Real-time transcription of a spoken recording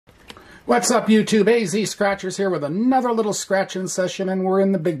What's up, YouTube? AZ Scratchers here with another little scratching session, and we're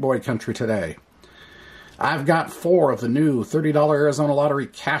in the big boy country today. I've got 4 of the new $30 Arizona Lottery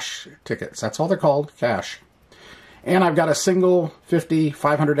cash tickets. That's all they're called, cash. And I've got a single 50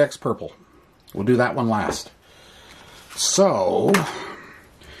 500X purple. We'll do that one last. So,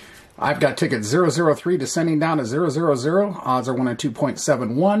 I've got ticket 003 descending down to 000. Odds are 1 in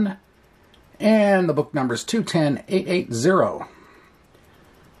 2.71. And the book number is 210880.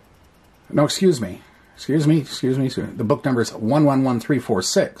 No, excuse me. The book number is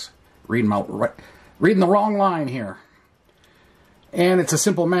 111346. Reading the wrong line here. And it's a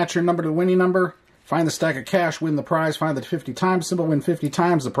simple match your number to the winning number. Find the stack of cash, win the prize. Find the 50 times symbol, win 50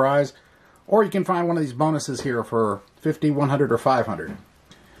 times the prize. Or you can find one of these bonuses here for 50, 100, or 500. We're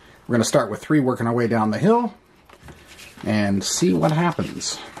going to start with 3, working our way down the hill. And see what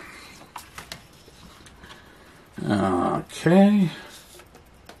happens. Okay.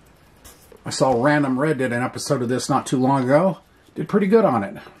 I saw Random Red did an episode of this not too long ago. Did pretty good on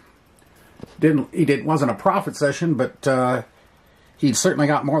it. It wasn't a profit session, but he certainly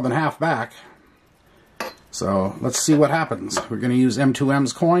got more than half back. So let's see what happens. We're going to use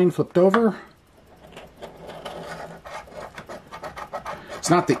M2M's coin flipped over. It's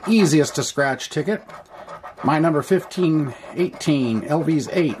not the easiest to scratch ticket. My number 15, 18, LV's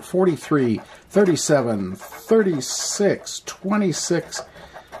 8, 43, 37, 36, 26,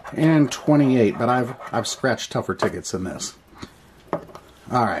 and 28, but I've scratched tougher tickets than this.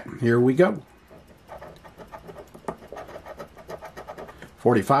 Alright, here we go.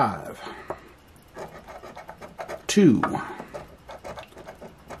 45, 2,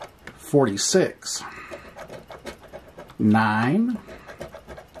 46, 9,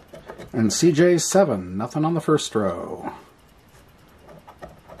 and CJ 7. Nothing on the first row.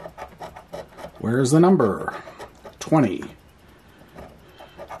 Where's the number? 20.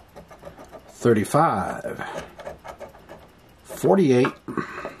 35, 48,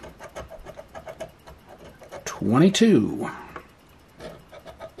 22,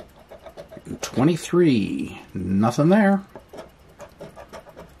 23, nothing there,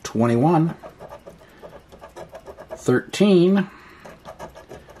 21, 13,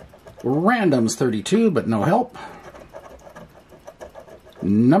 random's 32, but no help,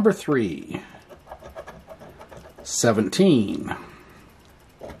 number 3, 17,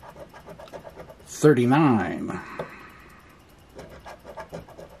 39,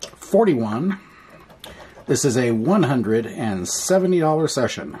 41. This is a $170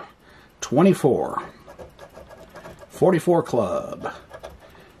 session. 24, 44 club,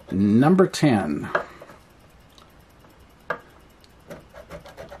 number 10,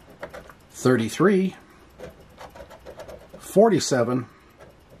 33, 47,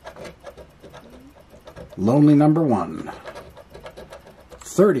 lonely number 1,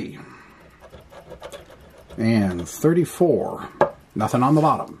 30, and 34. Nothing on the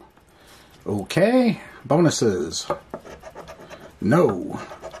bottom. Okay, bonuses. No,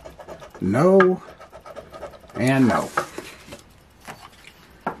 no, and no.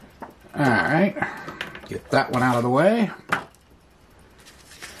 Alright, get that one out of the way.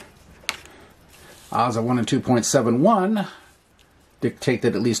 Odds of 1 in 2.71 dictate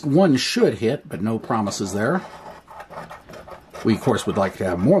that at least one should hit, but no promises there. We, of course, would like to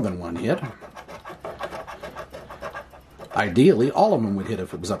have more than one hit. Ideally, all of them would hit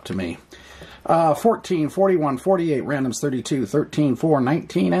if it was up to me. 14, 41, 48, randoms 32, 13, 4,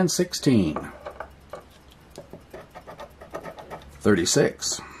 19, and 16.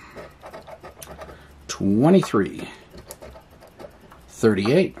 36. 23.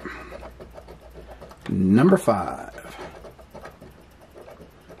 38. Number 5.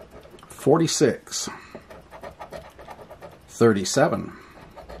 46. 37.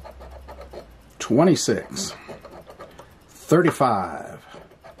 26. 35,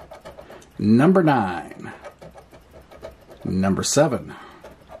 number 9, number 7,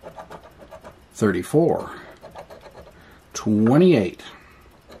 34, 28,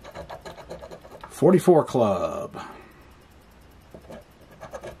 44 club,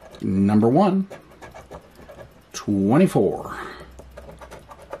 number 1, 24,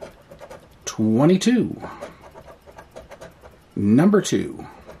 22, number 2,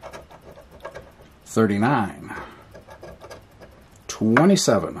 39,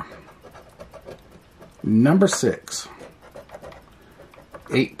 27, number 6,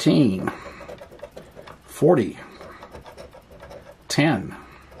 18, 40, 10,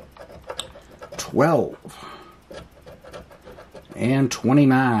 12, and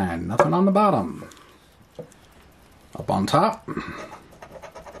 29. Nothing on the bottom. Up on top,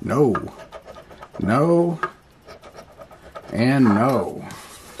 no, no, and no.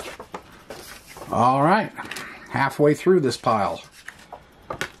 All right, halfway through this pile.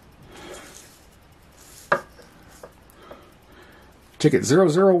 Ticket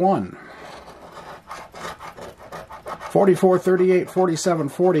 001. 44, 38, 47,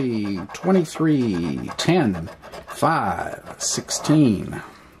 40, 23, 10, 5, 16.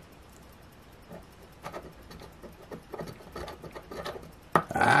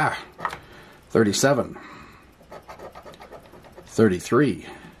 37, 33,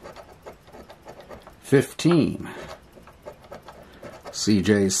 15,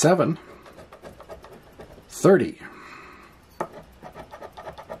 CJ 7, 30,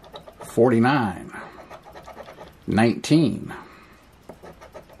 49, 19,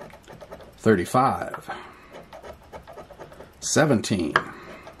 35, 17,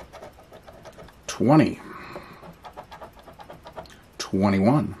 20,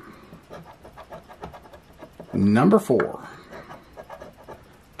 21, number 4,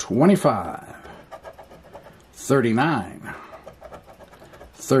 25, 39,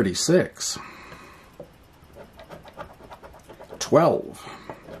 36, 12,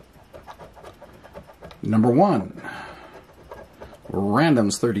 number 1,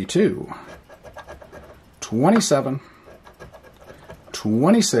 randoms 32, 27,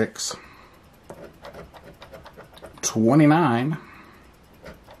 26, 29,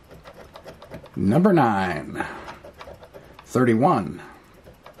 number 9, 31,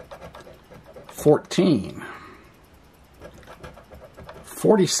 14,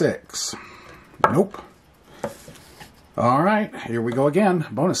 46. Nope. All right, here we go again.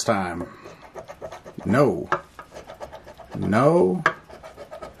 Bonus time. No. No.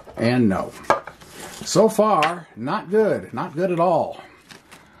 And no. So far, not good. Not good at all.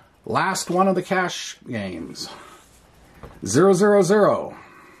 Last one of the cash games. 000.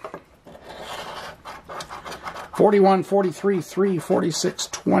 41, 43, 3, 46,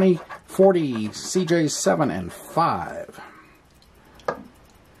 20, 40, CJ 7, and 5.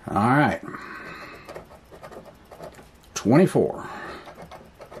 All right. 24,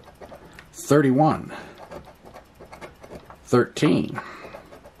 31, 13,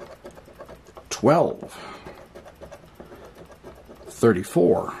 12,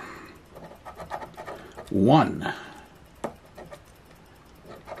 34, 1,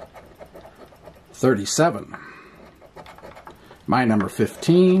 37, my number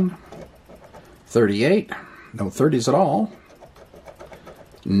 15, 38, no 30s at all,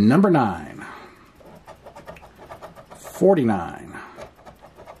 number 9, 49,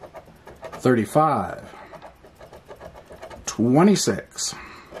 35, 26,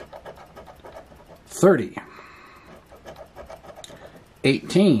 30,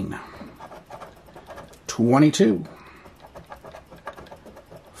 18, 22,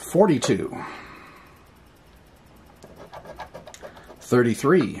 42,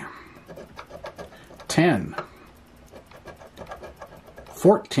 33, 10,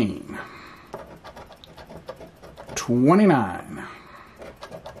 14, 29,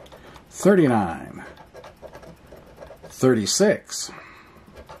 39, 36,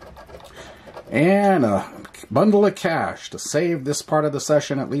 and a bundle of cash to save this part of the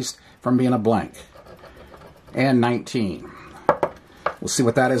session at least from being a blank, and 19. We'll see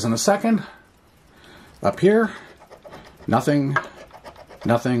what that is in a second. Up here, nothing,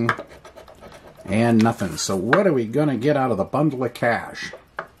 nothing, and nothing. So what are we going to get out of the bundle of cash?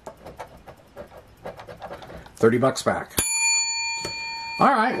 30 bucks back. All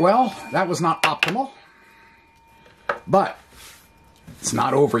right, well, that was not optimal, but it's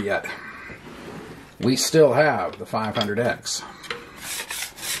not over yet. We still have the 500X.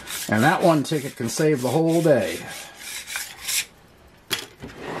 And that one ticket can save the whole day.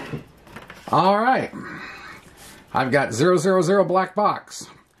 All right. I've got 000 black box.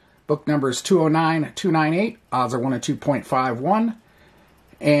 Book number is 209298. Odds are 1 in 2.51.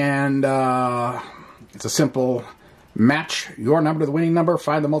 And it's a simple match your number to the winning number.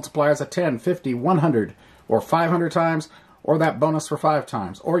 Find the multipliers at 10, 50, 100, or 500 times, or that bonus for 5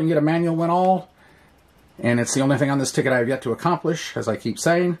 times. Or you can get a manual win all. And it's the only thing on this ticket I have yet to accomplish, as I keep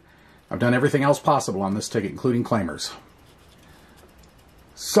saying. I've done everything else possible on this ticket, including claimers.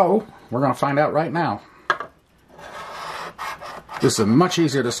 So, we're going to find out right now. This is much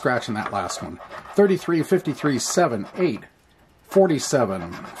easier to scratch than that last one. 33, 53, 7, 8,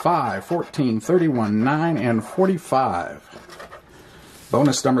 47, 5, 14, 31, 9, and 45.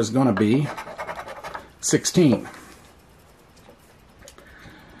 Bonus number is going to be 16.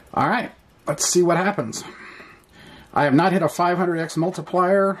 All right, let's see what happens. I have not hit a 500X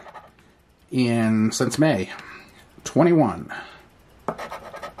multiplier since May. 21,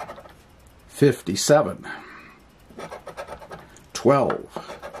 57,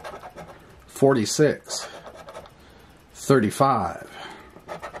 12, 46, 35,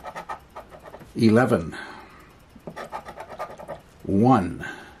 11, 1,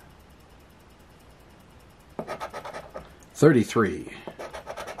 33,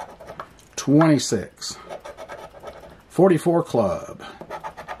 26, 44 club,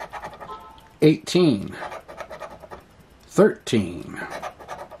 18, 13,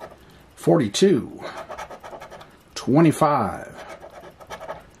 42, 25,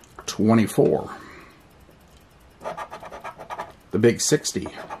 24, the big 60,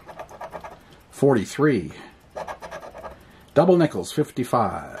 43, double nickels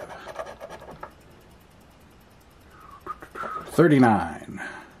 55, 39,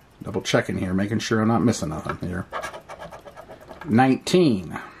 double checking here, making sure I'm not missing nothing here,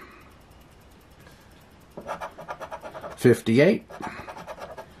 19, 58,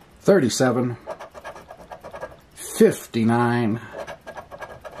 37, 59,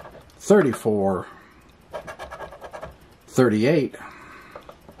 34, 38,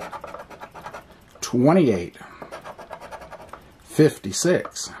 28,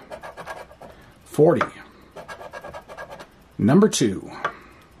 56, 40, number 2,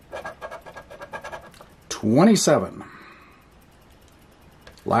 27,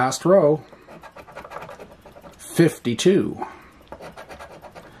 last row, 52,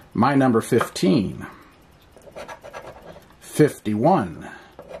 my number 15, 51,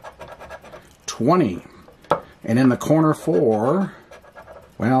 20, and in the corner 4,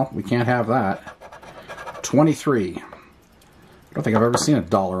 well, we can't have that, 23. I don't think I've ever seen a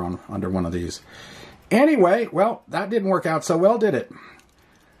dollar on under one of these. Anyway, well, that didn't work out so well, did it?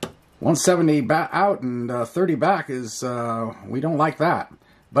 170 out and 30 back is, we don't like that.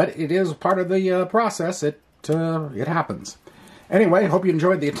 But it is part of the process. It happens. Anyway, hope you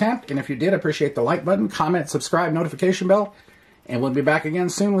enjoyed the attempt, and if you did, appreciate the like button, comment, subscribe, notification bell, and we'll be back again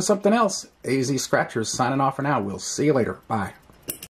soon with something else. AZ Scratchers signing off for now. We'll see you later. Bye.